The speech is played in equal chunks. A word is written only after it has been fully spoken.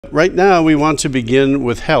But right now we want to begin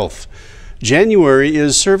with health. January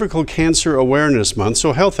is Cervical Cancer Awareness Month,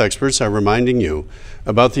 so health experts are reminding you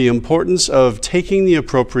about the importance of taking the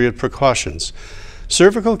appropriate precautions.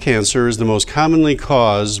 Cervical cancer is the most commonly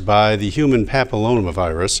caused by the human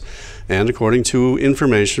papillomavirus, and according to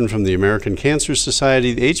information from the American Cancer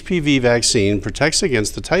Society, the HPV vaccine protects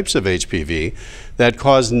against the types of HPV that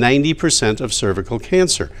cause 90% of cervical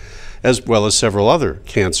cancer, as well as several other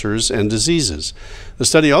cancers and diseases. The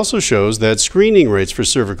study also shows that screening rates for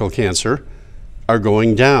cervical cancer are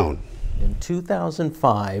going down. In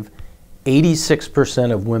 2005,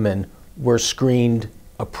 86% of women were screened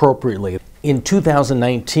appropriately. In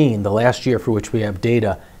 2019, the last year for which we have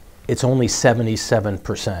data, it's only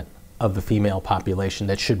 77% of the female population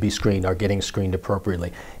that should be screened are getting screened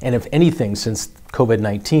appropriately. And if anything, since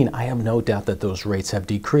COVID-19, I have no doubt that those rates have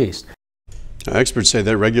decreased. Experts say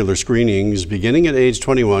that regular screenings beginning at age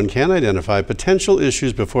 21 can identify potential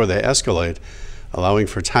issues before they escalate, allowing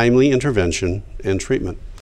for timely intervention and treatment.